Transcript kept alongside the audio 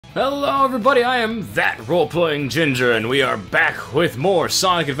Hello everybody, I am that role-playing ginger, and we are back with more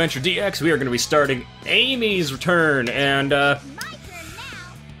Sonic Adventure DX. We are going to be starting Amy's return, and I'm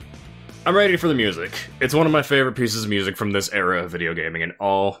ready for the music. It's one of my favorite pieces of music from this era of video gaming in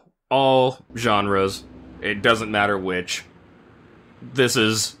all genres. It doesn't matter which. This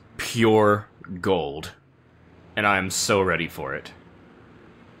is pure gold, and I am so ready for it.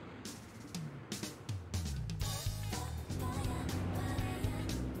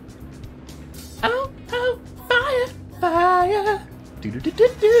 Oh, oh, fire, fire,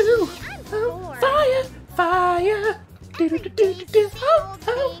 do-do-do-do-do. Oh, fire, fire, do-do-do-do-do. Oh,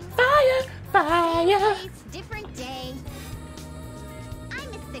 oh, fire, fire. Different day. I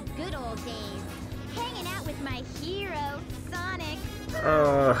miss the good old days, hanging out with my hero, Sonic.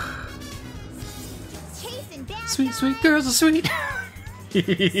 Chasing down Sweet, sweet girls are sweet.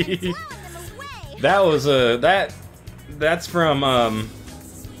 away. That was that's from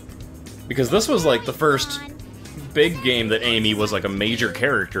because this was like the first big game that Amy was like a major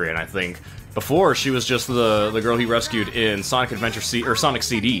character in, I think. Before, she was just the girl he rescued in Sonic Adventure Sonic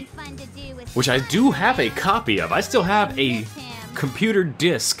CD, which I do have a copy of. I still have a computer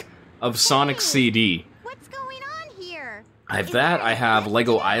disc of Sonic CD. What's going on here? I have that. I have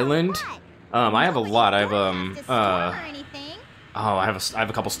Lego Island. I have a lot. I have I have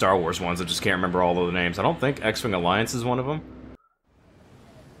a couple Star Wars ones. I just can't remember all of the names. I don't think X-Wing Alliance is one of them.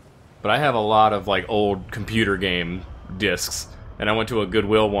 But I have a lot of like old computer game discs, and I went to a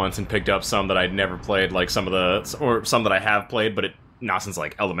Goodwill once and picked up some that I'd never played, like some that I have played, but not since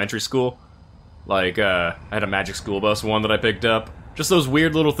like elementary school. Like I had a Magic School Bus one that I picked up. Just those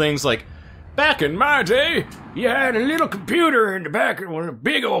weird little things like, back in my day, you had a little computer in the back, a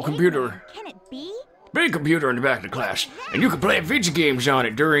big old computer. Can it be? Big computer in the back of the class, and you could play video games on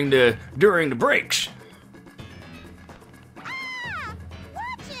it during the breaks.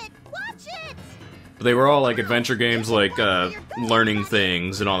 But they were all like adventure games, like learning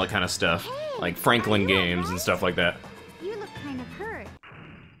things and all that kind of stuff, like Franklin games and stuff like that. You look kind of hurt.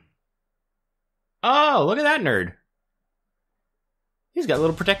 Oh, look at that nerd! He's got a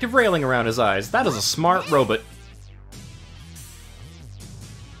little protective railing around his eyes. That is a smart robot.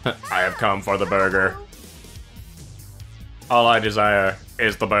 I have come for the burger. All I desire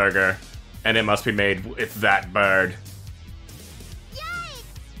is the burger, and it must be made with that bird.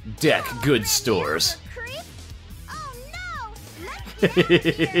 Yikes! Deck Good Stores. Oh no!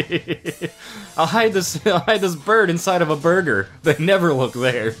 I'll hide this bird inside of a burger. They never look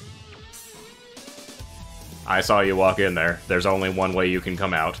there. I saw you walk in there. There's only one way you can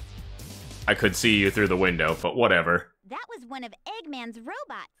come out. I could see you through the window, but whatever. That was one of Eggman's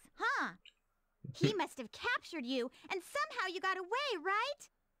robots, huh? He must have captured you, and somehow you got away,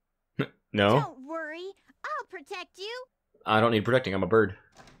 right? No. Don't worry, I'll protect you. I don't need protecting. I'm a bird.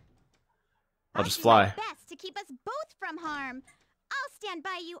 I'll just do fly. my best to keep us both from harm. I'll stand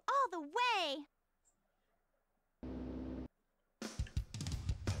by you all the way.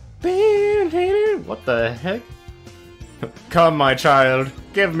 What the heck? Come, my child.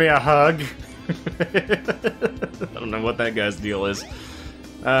 Give me a hug. I don't know what that guy's deal is.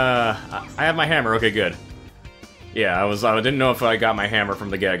 I have my hammer. Okay, good. Yeah, I didn't know if I got my hammer from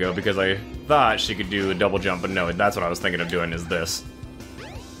the get-go because I thought she could do a double jump, but no, that's what I was thinking of doing is this.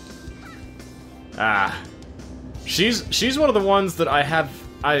 She's one of the ones that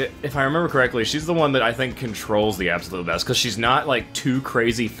if I remember correctly, she's the one that I think controls the absolute best, because she's not, like, too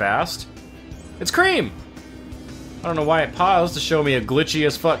crazy fast. It's Cream! I don't know why it paused to show me a glitchy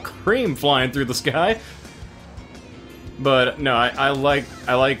as fuck Cream flying through the sky. But, no, I like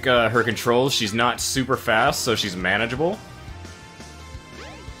her controls. She's not super fast, so she's manageable.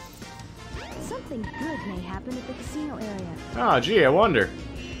 Something good may happen at the casino area. Ah, gee, I wonder.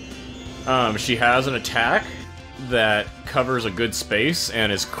 She has an attack that covers a good space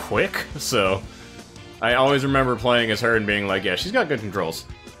and is quick, so I always remember playing as her and being like, yeah, she's got good controls.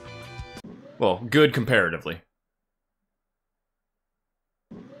 Well, good comparatively.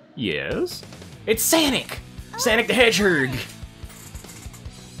 Yes? It's Sonic! Sonic the Hedgehog!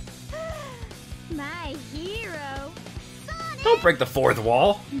 My hero, Sonic! Don't break the fourth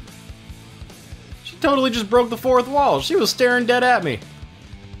wall! She totally just broke the fourth wall. She was staring dead at me.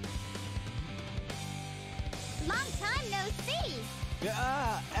 Long time no see.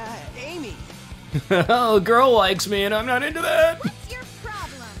 Amy. Oh, a girl likes me and I'm not into that. What's your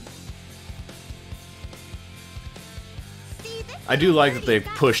problem? See, this I do like that they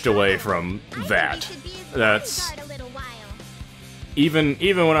pushed away from that. That's even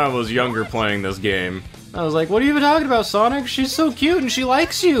when I was younger playing this game, I was like, what are you even talking about, Sonic? She's so cute and she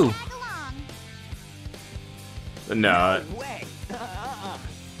likes you. No.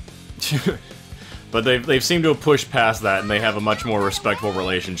 But they've seemed to have pushed past that, and they have a much more respectful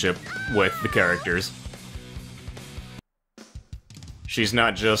relationship with the characters. She's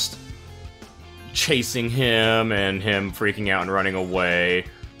not just chasing him and him freaking out and running away.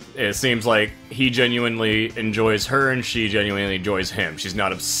 It seems like he genuinely enjoys her and she genuinely enjoys him. She's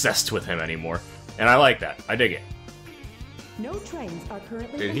not obsessed with him anymore. And I like that. I dig it. No trains are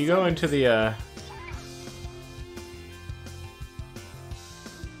currently. Did he go into the,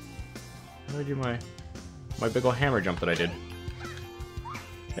 How did I do my big ol' hammer jump that I did?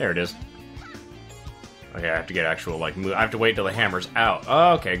 There it is. Okay, I have to get actual, like, move. I have to wait till the hammer's out.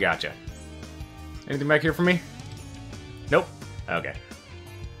 Oh, okay, gotcha. Anything back here for me? Nope. Okay.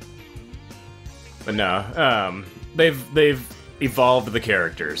 But no, they've evolved the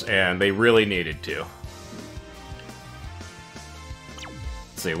characters, and they really needed to.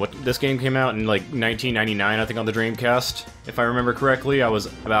 Let's see, this game came out in, like, 1999, I think, on the Dreamcast. If I remember correctly, I was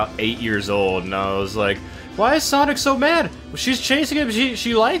about 8 years old, and I was like, why is Sonic so mad? Well, she's chasing him,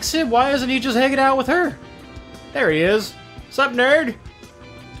 she likes him, why isn't he just hanging out with her? There he is. Sup, nerd?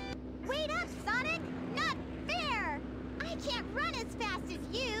 Wait up, Sonic! Not fair! I can't run as fast as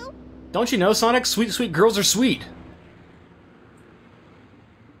you! Don't you know, Sonic? Sweet, sweet girls are sweet.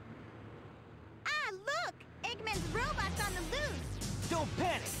 Ah, look! Eggman's robot's on the loose! Don't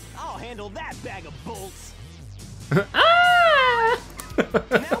panic. I'll handle that bag of bolts. Ah!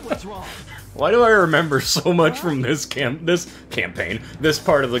 Now what's wrong? Why do I remember so much from this campaign, this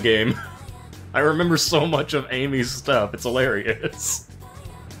part of the game? I remember so much of Amy's stuff. It's hilarious.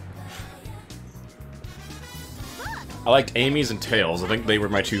 I liked Amy's and Tails. I think they were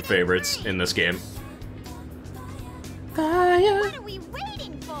my two favorites in this game. What are we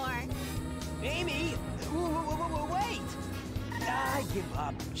waiting for? Amy, wait! I give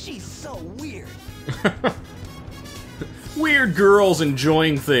up. She's so weird. Weird girls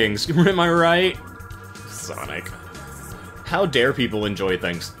enjoying things. Am I right? Sonic. How dare people enjoy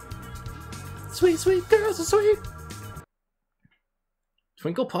things? Sweet, sweet girls are sweet.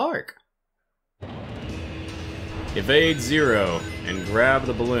 Twinkle Park. Evade Zero and grab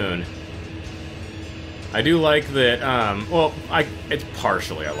the balloon. I do like that, well, it's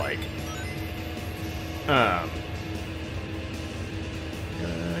partially I like.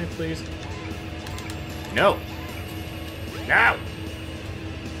 Please? No! No! I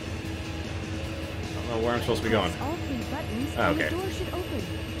don't know where I'm supposed to be going. All 3 buttons, Oh, and okay. the door should open.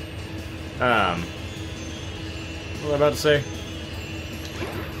 What was I about to say?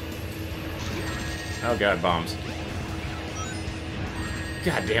 Oh god, bombs.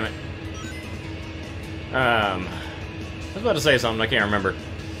 God damn it. I was about to say something, I can't remember.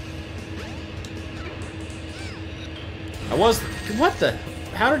 What the?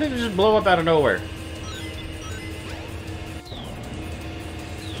 How did it just blow up out of nowhere?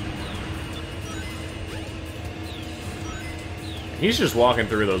 He's just walking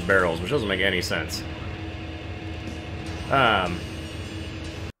through those barrels, which doesn't make any sense. God,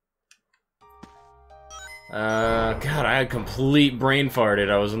 I had complete brain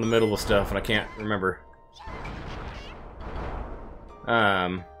farted. I was in the middle of stuff and I can't remember.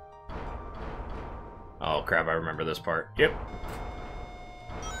 Oh crap, I remember this part. Yep.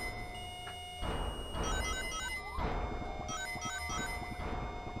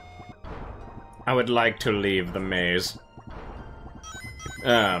 I would like to leave the maze.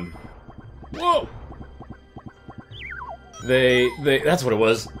 Whoa! That's what it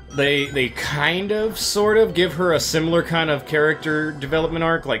was. They kind of, sort of, give her a similar kind of character development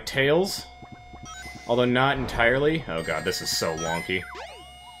arc like Tails. Although not entirely. Oh god, this is so wonky.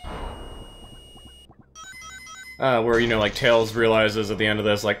 Where, you know, like, Tails realizes at the end of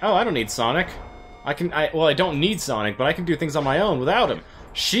this, like, oh, I don't need Sonic. Well, I don't need Sonic, but I can do things on my own without him.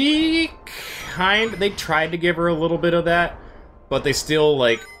 They tried to give her a little bit of that, but they still,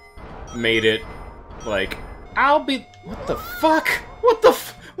 like, made it, like, what the fuck? What the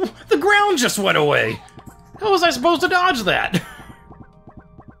the ground just went away! How was I supposed to dodge that?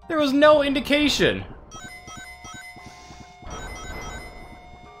 There was no indication.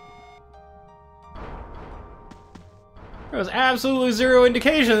 There was absolutely zero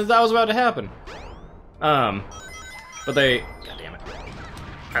indication that that was about to happen. But they... God damn it.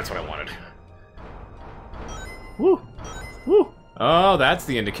 That's what I wanted. Woo! Woo! Oh, that's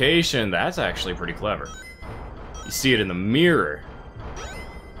the indication. That's actually pretty clever. You see it in the mirror.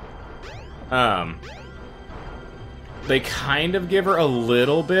 They kind of give her a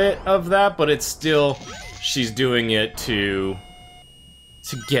little bit of that, but it's still... She's doing it to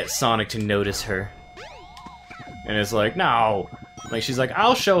get Sonic to notice her. And it's like, no! Like, she's like,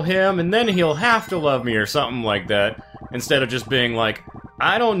 I'll show him, and then he'll have to love me, or something like that. Instead of just being like,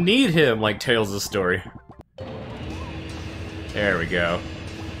 I don't need him like Tails' story. There we go.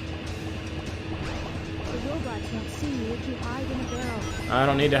 The robots won't see you if you hide in a barrel. I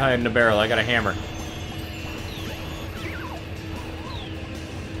don't need to hide in a barrel, I got a hammer.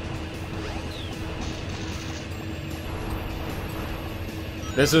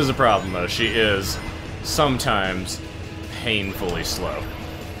 This is a problem though, she is sometimes painfully slow.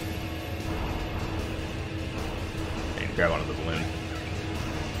 I need to grab onto the balloon.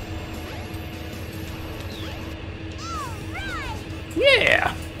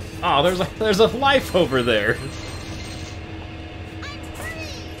 Yeah! Oh, there's a life over there.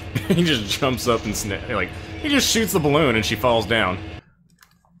 He just jumps up and he just shoots the balloon and she falls down.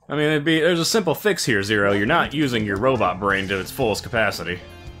 I mean, there's a simple fix here, Zero. You're not using your robot brain to its fullest capacity.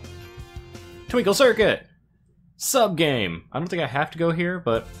 Twinkle Circuit! Sub-game. I don't think I have to go here,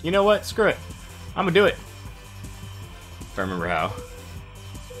 but you know what? Screw it. I'm gonna do it. If I remember how.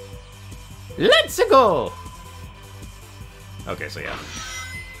 Let's go! Okay, so yeah.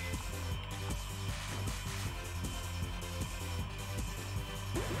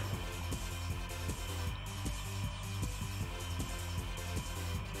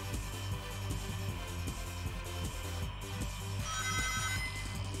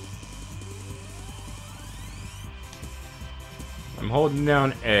 I'm holding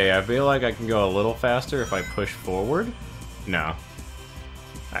down A. I feel like I can go a little faster if I push forward. No.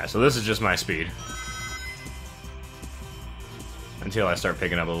 Alright, so this is just my speed. Until I start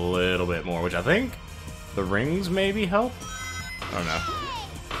picking up a little bit more, which I think the rings maybe help? I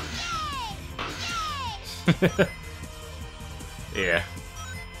don't know. Yeah.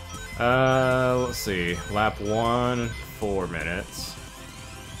 Let's see. Lap 1, 4 minutes.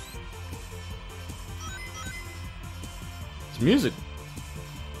 It's music.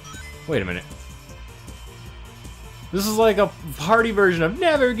 Wait a minute. This is like a party version of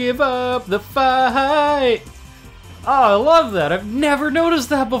Never Give Up the Fight! Oh, I love that! I've never noticed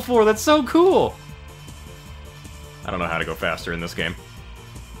that before! That's so cool! I don't know how to go faster in this game.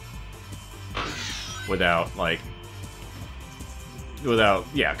 Yeah,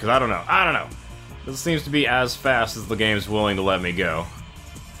 because I don't know. This seems to be as fast as the game's willing to let me go.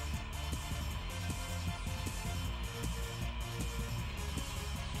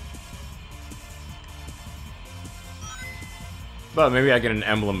 But maybe I get an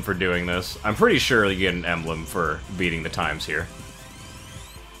emblem for doing this. I'm pretty sure you get an emblem for beating the times here.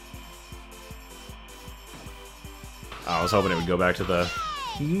 Oh, I was hoping it would go back to the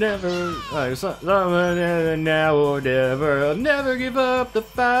never, now or never, I'll never give up the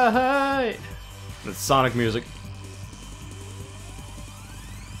fight. That's Sonic music.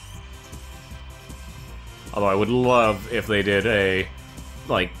 Although I would love if they did a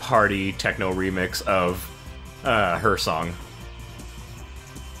like party techno remix of her song.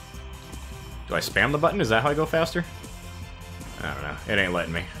 Do I spam the button? Is that how I go faster? I don't know. It ain't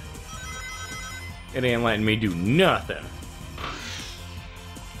letting me. It ain't letting me do nothing.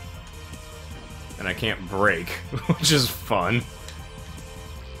 And I can't brake, which is fun.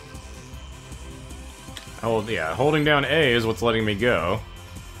 Oh, yeah, holding down A is what's letting me go.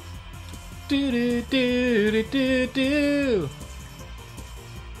 Do do do do do do.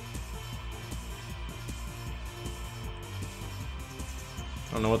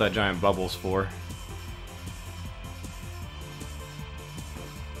 I don't know what that giant bubble's for.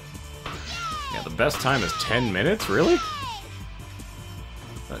 Yeah, the best time is 10 minutes? Really?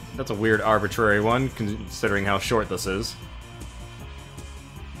 That's a weird arbitrary one, considering how short this is.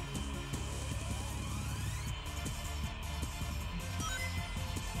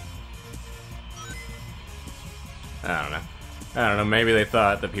 I don't know. I don't know, maybe they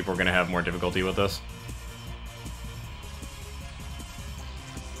thought that people were gonna have more difficulty with this.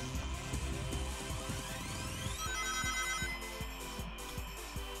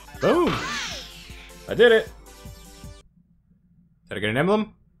 Boom! I did it! Did I get an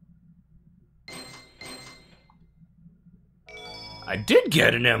emblem? I did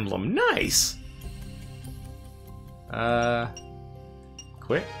get an emblem! Nice!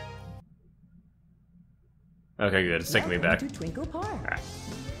 Quit? Okay, good. It's taking me back. Alright.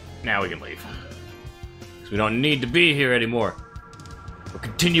 Now we can leave. Because we don't need to be here anymore. We're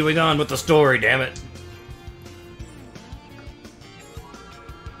continuing on with the story, damn it!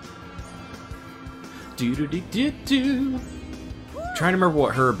 Do-do-do-do-do. Trying to remember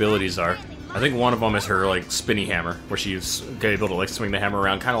what her abilities are. I think one of them is her, like, spinny hammer, where she's able to, like, swing the hammer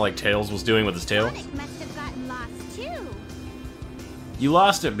around, kind of like Tails was doing with his tail. Sonic must have gotten lost too. You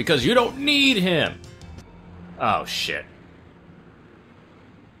lost him because you don't need him! Oh, shit.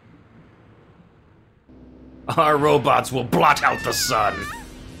 Our robots will blot out the sun.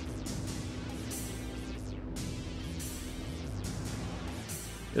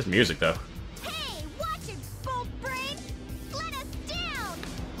 This music, though. Hey, watch it, bolt brain! Let us down!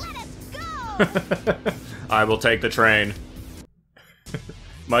 Let us go! I will take the train.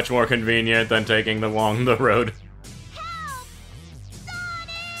 Much more convenient than taking along the road. Help!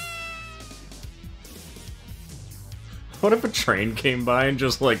 Sonic! What if a train came by and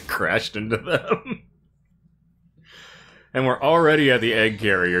just, like, crashed into them? And we're already at the egg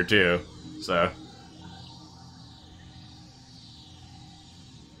carrier, too, so...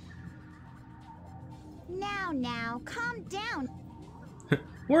 Now, calm down.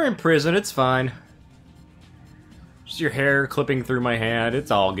 We're in prison, it's fine. Just your hair clipping through my hand, it's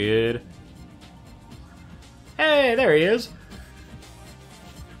all good. Hey, there he is.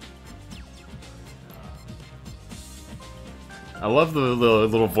 I love the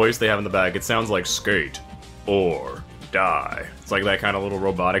little voice they have in the back. It sounds like skate or die. It's like that kind of little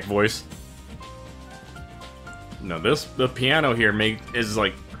robotic voice. No, the piano here is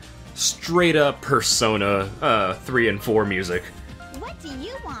like straight up Persona 3 and 4 music. What do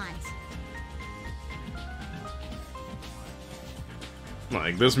you want?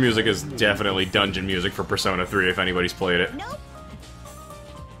 Like, this music is definitely dungeon music for Persona 3 if anybody's played it. Nope.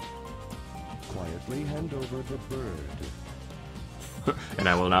 Quietly hand over the bird. And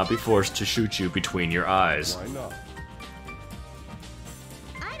I will not be forced to shoot you between your eyes. Why not?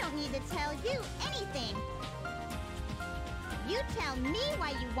 I don't need to tell you anything. You tell me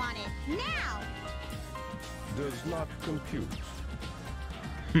why you want it, now! Does not compute.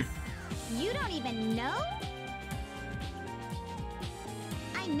 You don't even know?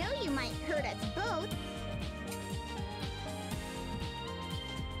 I know you might hurt us both.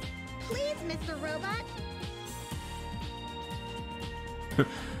 Please, Mr. Robot.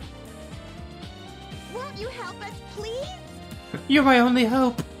 Won't you help us, please? You're my only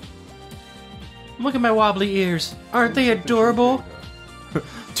hope. Look at my wobbly ears. Aren't they adorable?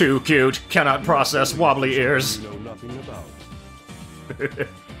 Too cute. Cannot process wobbly ears. You know nothing about.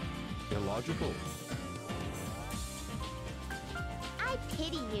 Illogical. I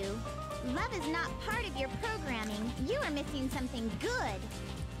pity you. Love is not part of your programming. You are missing something good.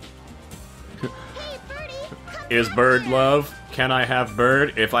 Hey, Birdie! Come Is back bird here. love? Can I have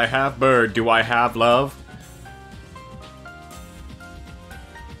bird? If I have bird, do I have love?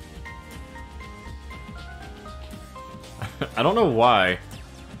 I don't know why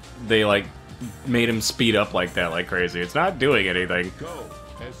they, like, made him speed up like that like crazy. It's not doing anything. Go.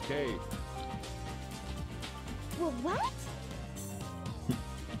 Escape. Well, what?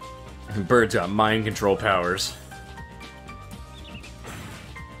 Bird's got mind control powers.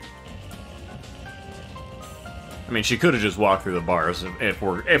 I mean, she could have just walked through the bars if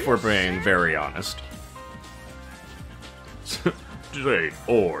we're being very honest. Stay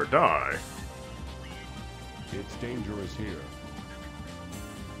or die. It's dangerous here.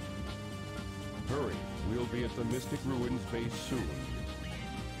 Hurry. We'll be at the Mystic Ruins base soon.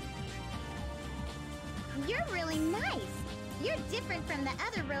 You're really nice. You're different from the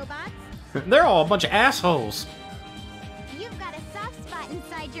other robots. They're all a bunch of assholes. You've got a soft spot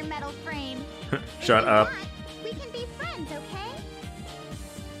inside your metal frame. Shut If you up. want, we can be friends, okay?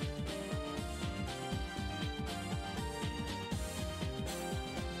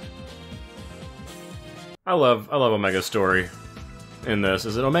 I love Omega's story in this.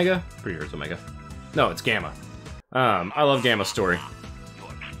 Is it Omega? Pretty sure it's Omega. No, it's Gamma. I love Gamma's story. You're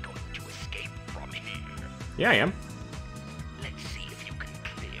not going to escape from here. Yeah, I am. Let's see if you can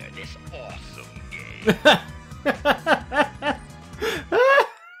clear this awesome game.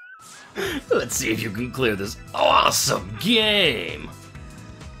 Let's see if you can clear this awesome game.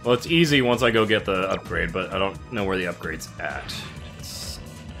 Well, it's easy once I go get the upgrade, but I don't know where the upgrade's at.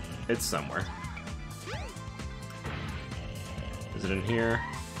 It's somewhere. Is it in here?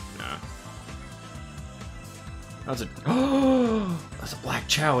 No. That's a that's a black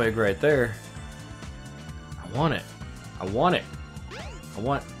chow egg right there. I want it. I want it. I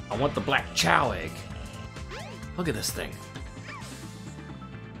want the black chow egg. Look at this thing.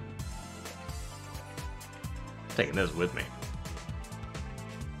 Taking this with me.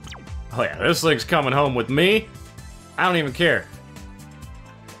 Oh yeah, this thing's coming home with me. I don't even care.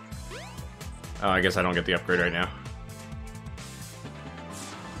 Oh, I guess I don't get the upgrade right now.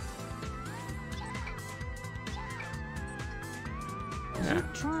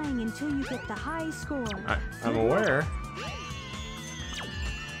 Keep trying until you get the high score. I'm aware.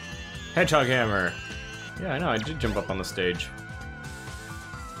 Hedgehog hammer. Yeah, I know, I did jump up on the stage.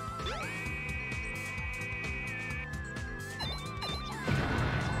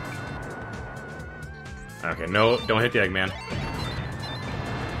 Okay, no, don't hit the Eggman.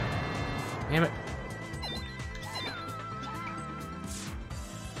 Damn it.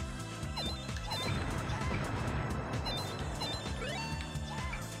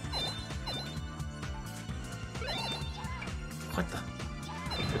 What the?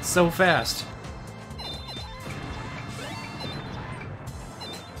 It's so fast.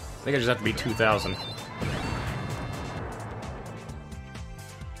 I think I just have to be 2,000.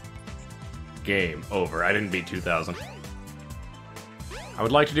 Game over. I didn't beat 2,000. I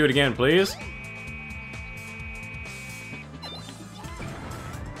would like to do it again, please.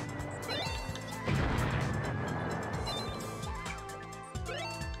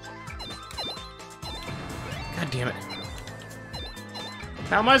 God damn it.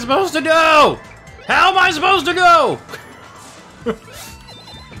 How am I supposed to go? How am I supposed to go?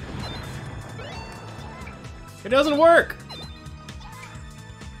 It doesn't work.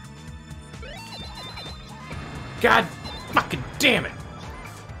 God fucking damn it.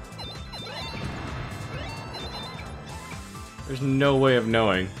 There's no way of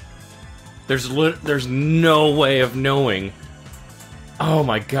knowing. There's no way of knowing. Oh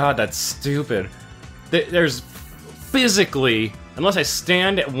my god, that's stupid. There's physically, unless I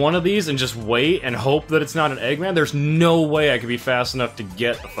stand at one of these and just wait and hope that it's not an Eggman, there's no way I could be fast enough to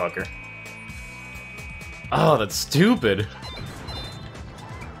get the fucker. Oh, that's stupid.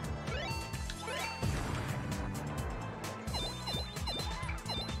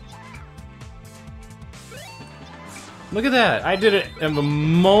 Look at that! I did it in the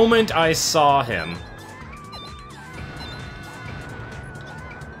moment I saw him.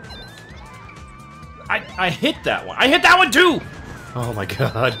 I hit that one. I hit that one too! Oh my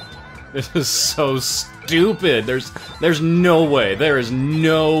god. This is so stupid. There's no way. There is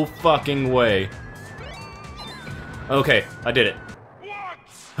no fucking way. Okay, I did it.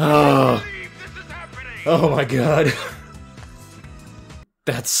 Oh, oh my god.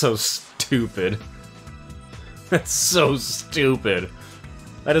 That's so stupid. That's so stupid.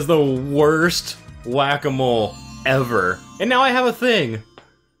 That is the worst whack-a-mole ever. And now I have a thing.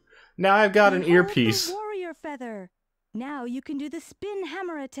 Now I've got an earpiece. Warrior feather. Now you can do the spin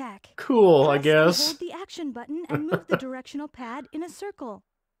hammer attack. Cool, I Press and guess. Hold the action button and move the directional pad in a circle.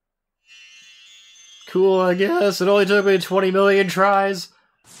 Cool, I guess. It only took me 20 million tries.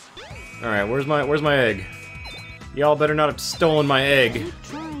 Alright, where's my egg? Y'all better not have stolen my egg. Keep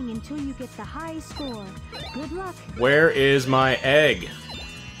trying until you get the high score. Good luck. Where is my egg?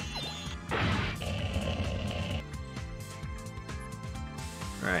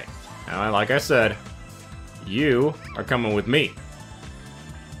 Alright. Now, like I said, you are coming with me.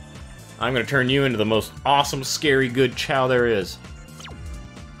 I'm gonna turn you into the most awesome, scary, good chow there is.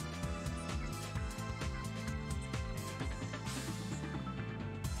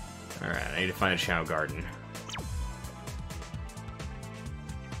 Alright, I need to find a chow garden.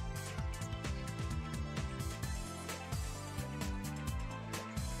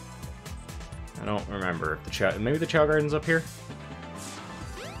 I don't remember if the chow... Maybe the chow garden's up here?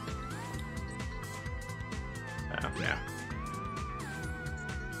 Oh, yeah.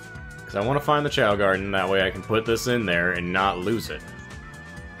 Because I want to find the chow garden, that way I can put this in there and not lose it.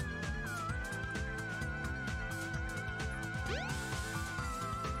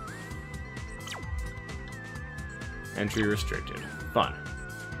 Entry restricted. Fun.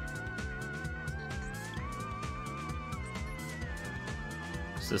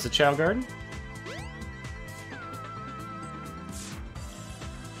 Is this a chow garden?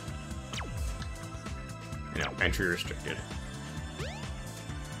 No, entry restricted.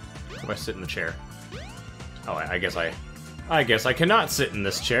 How do I sit in the chair? Oh, I guess I cannot sit in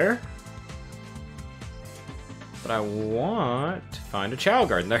this chair. But I want to find a chow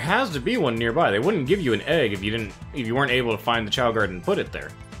garden. There has to be one nearby. They wouldn't give you an egg if you weren't able to find the chow garden and put it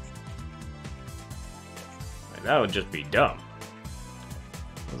there. Like, that would just be dumb.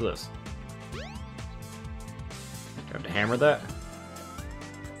 What's this? Do I have to hammer that?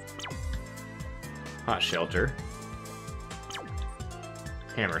 Hot shelter.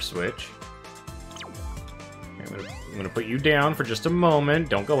 Hammer switch. Okay, I'm gonna put you down for just a moment.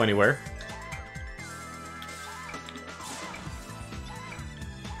 Don't go anywhere.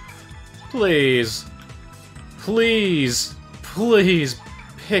 Please. Please. Please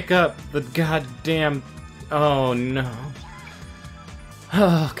pick up the goddamn... Oh, no.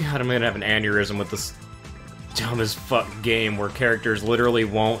 Oh, God, I'm gonna have an aneurysm with this dumb as fuck game where characters literally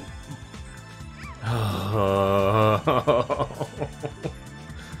won't... Oh.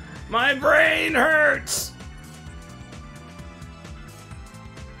 My brain hurts!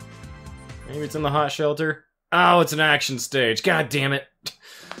 Maybe it's in the hot shelter? Oh, it's an action stage. God damn it.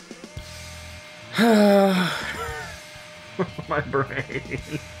 My brain.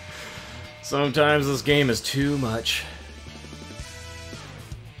 Sometimes this game is too much.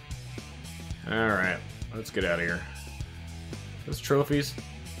 Alright, let's get out of here. Those trophies,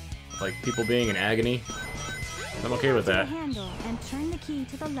 like people being in agony, I'm okay with that. Handle and turn the key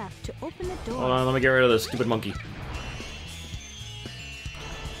to the left to open the door. Hold on, let me get rid of this stupid monkey.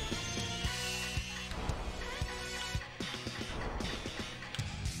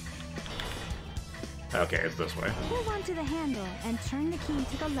 Okay, it's this way. Hold on to the handle and turn the key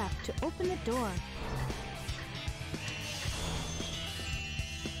to the left to open the door.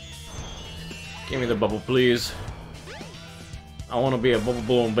 Give me the bubble, please. I want to be a bubble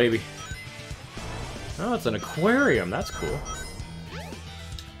balloon baby. Oh, it's an aquarium. That's cool.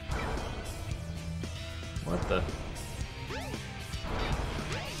 What the?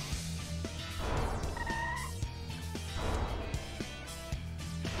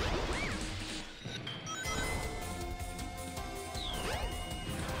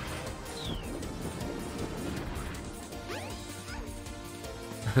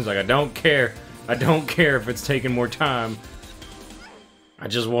 It's like, I don't care. I don't care if it's taking more time. I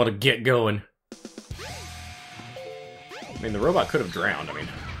just want to get going. I mean, the robot could have drowned, I mean.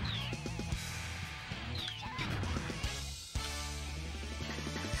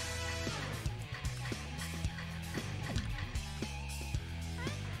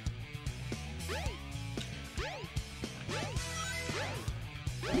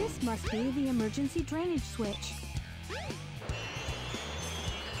 This must be the emergency drainage switch.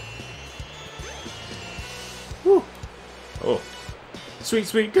 Woo. Oh. Sweet,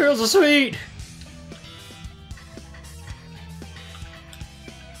 sweet girls are sweet!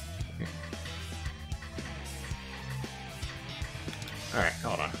 Alright,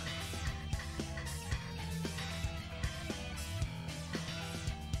 hold on.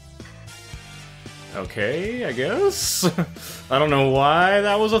 Okay, I guess. I don't know why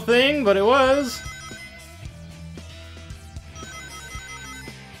that was a thing, but it was.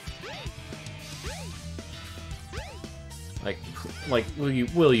 Like, will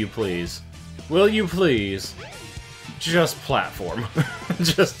you please? Will you please? Just platform.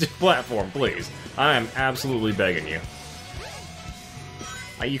 Just platform, please. I am absolutely begging you.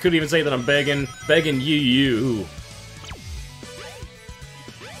 You could even say that I'm begging you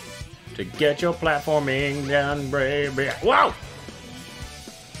to get your platforming done, baby. Whoa!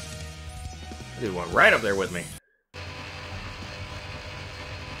 Dude went right up there with me.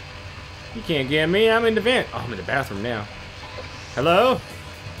 You can't get me. I'm in the vent. Oh, I'm in the bathroom now. Hello?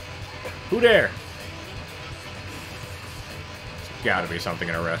 Who there? There's gotta be something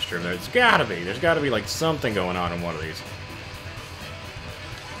in a restroom. There's gotta be. There's gotta be, like, something going on in one of these.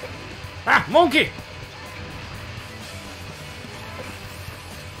 Ah! Monkey!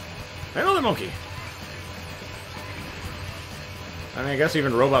 Another monkey! I mean, I guess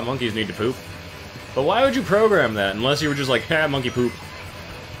even robot monkeys need to poop. But why would you program that unless you were just like, ha, monkey poop?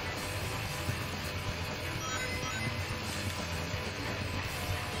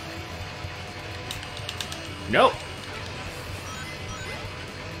 Nope.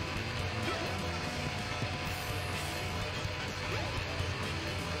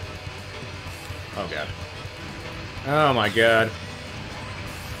 Oh god. Oh my god.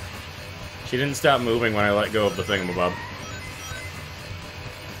 She didn't stop moving when I let go of the thingamabob.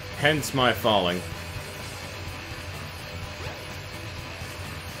 Hence my falling.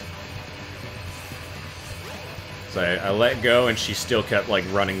 So I let go and she still kept like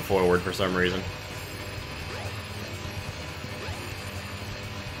running forward for some reason.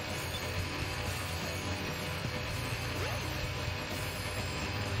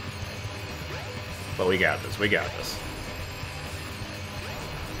 But we got this, we got this.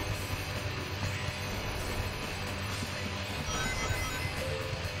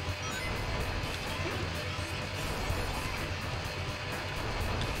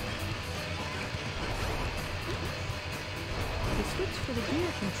 The switch for the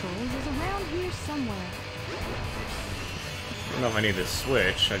gear controls is around here somewhere. I don't know if I need to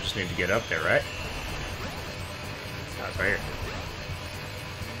switch, I just need to get up there, right? Oh, it's right here.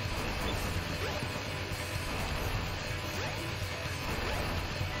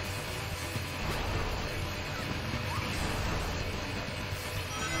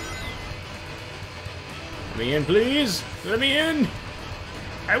 Let me in, please! Let me in!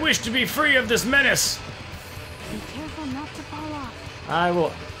 I wish to be free of this menace! Be careful not to fall off. I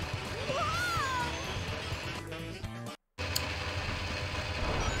will...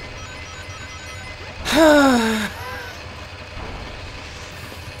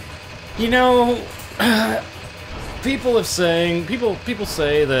 You know... People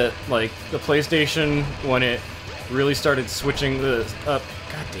say that like the PlayStation, when it really started switching the god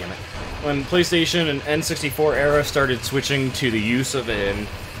damn it, when PlayStation and N64 era started switching to the use of an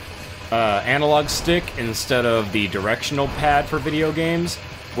analog stick instead of the directional pad for video games,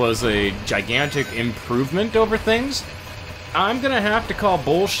 was a gigantic improvement over things. I'm gonna have to call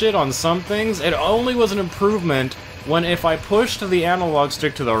bullshit on some things. It only was an improvement when if I pushed the analog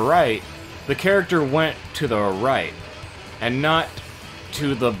stick to the right, the character went to the right, and not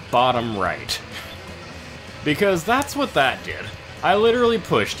to the bottom right. Because that's what that did. I literally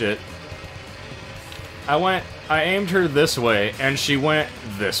pushed it. I aimed her this way, and she went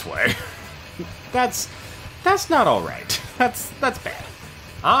this way. That's not alright. That's bad.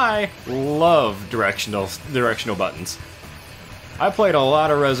 I love directional buttons. I played a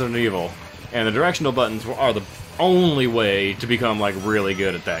lot of Resident Evil, and the directional buttons are the only way to become, like, really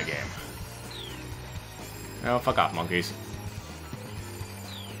good at that game. Oh, fuck off, monkeys.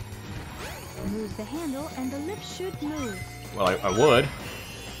 Move the handle and the lips should move. Well, I would.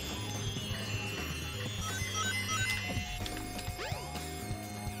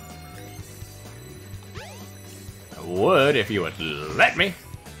 I would if you would let me.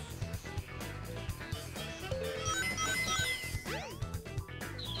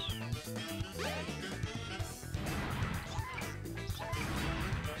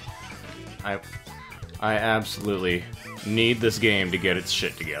 I absolutely need this game to get its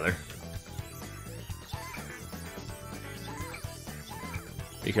shit together.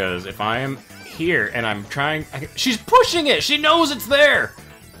 Because if I am here and I'm trying... she's pushing it! She knows it's there!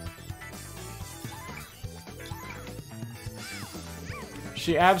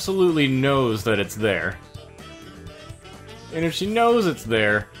 She absolutely knows that it's there. And if she knows it's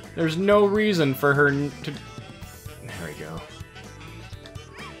there, there's no reason for her to... There we go.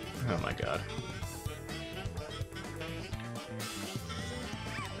 Oh my god.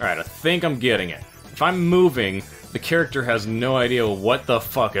 Alright, I think I'm getting it. If I'm moving, the character has no idea what the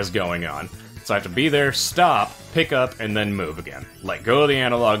fuck is going on. So I have to be there, stop, pick up, and then move again. Let go of the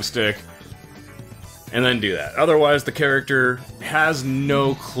analog stick, and then do that. Otherwise, the character has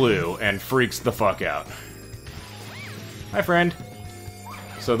no clue and freaks the fuck out. Hi, friend.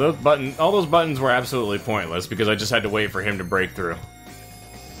 So all those buttons were absolutely pointless because I just had to wait for him to break through.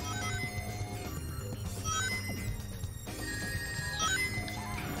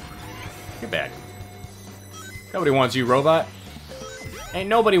 Get back. Nobody wants you, robot. Ain't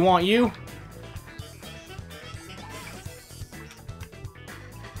nobody want you.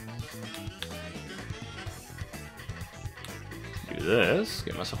 Do this.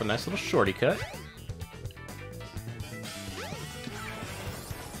 Get myself a nice little shorty cut.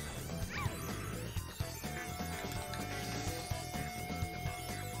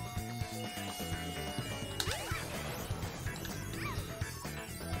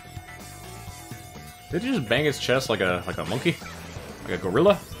 Did you just bang his chest like a monkey? Like a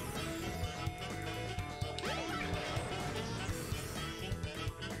gorilla?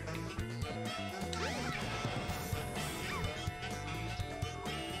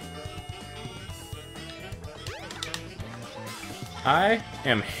 I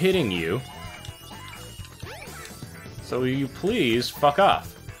am hitting you. So will you please fuck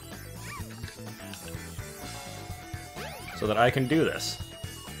off? So that I can do this.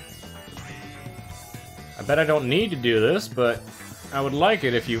 I bet I don't need to do this, but I would like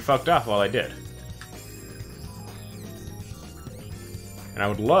it if you fucked off while I did. And I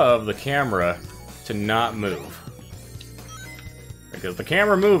would love the camera to not move. Because the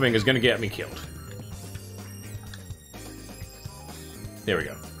camera moving is going to get me killed. There we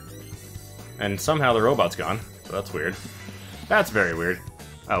go. And somehow the robot's gone, so that's weird. That's very weird.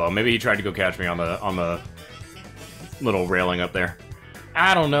 Oh well, maybe he tried to go catch me on the little railing up there.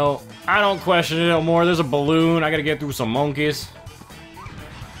 I don't know. I don't question it no more. There's a balloon. I gotta get through some monkeys.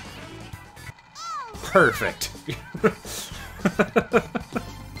 Perfect.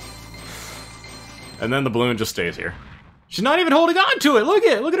 And then the balloon just stays here. She's not even holding on to it. Look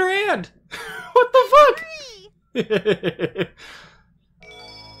at her hand. What the fuck?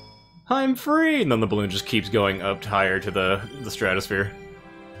 I'm free. And then the balloon just keeps going up higher to the stratosphere.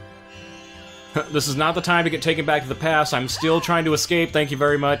 This is not the time to get taken back to the past. I'm still trying to escape. Thank you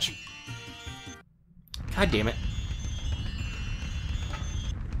very much. God damn it.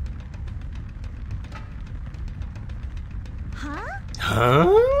 Huh?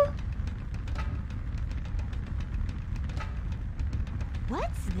 Huh?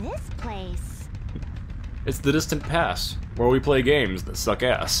 What's this place? It's the distant past, where we play games that suck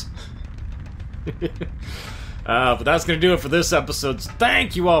ass. But that's gonna do it for this episode. So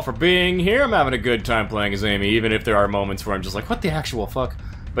thank you all for being here. I'm having a good time playing as Amy, even if there are moments where I'm just like, what the actual fuck?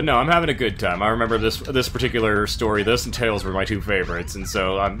 But no, I'm having a good time. I remember this particular story, this and Tails were my two favorites, and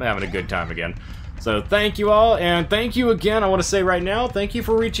so I'm having a good time again. So thank you all, and thank you again, I want to say right now, thank you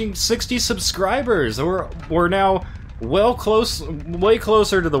for reaching 60 subscribers. We're now way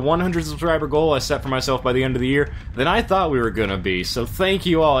closer to the 100 subscriber goal I set for myself by the end of the year than I thought we were gonna be. So thank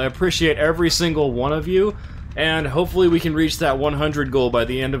you all, I appreciate every single one of you, and hopefully we can reach that 100 goal by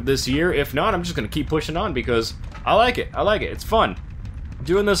the end of this year. If not, I'm just gonna keep pushing on because I like it, it's fun.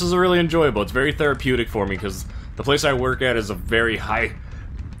 Doing this is really enjoyable, it's very therapeutic for me because the place I work at is a very high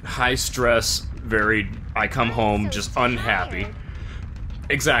stress, I come home just unhappy.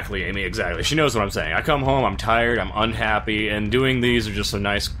 Exactly, Amy, exactly. She knows what I'm saying. I come home, I'm tired, I'm unhappy, and doing these are just a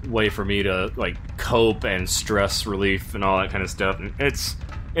nice way for me to, like, cope and stress relief and all that kind of stuff. And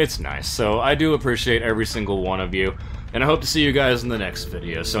it's nice. So I do appreciate every single one of you, and I hope to see you guys in the next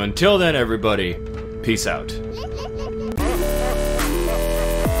video. So until then, everybody, peace out.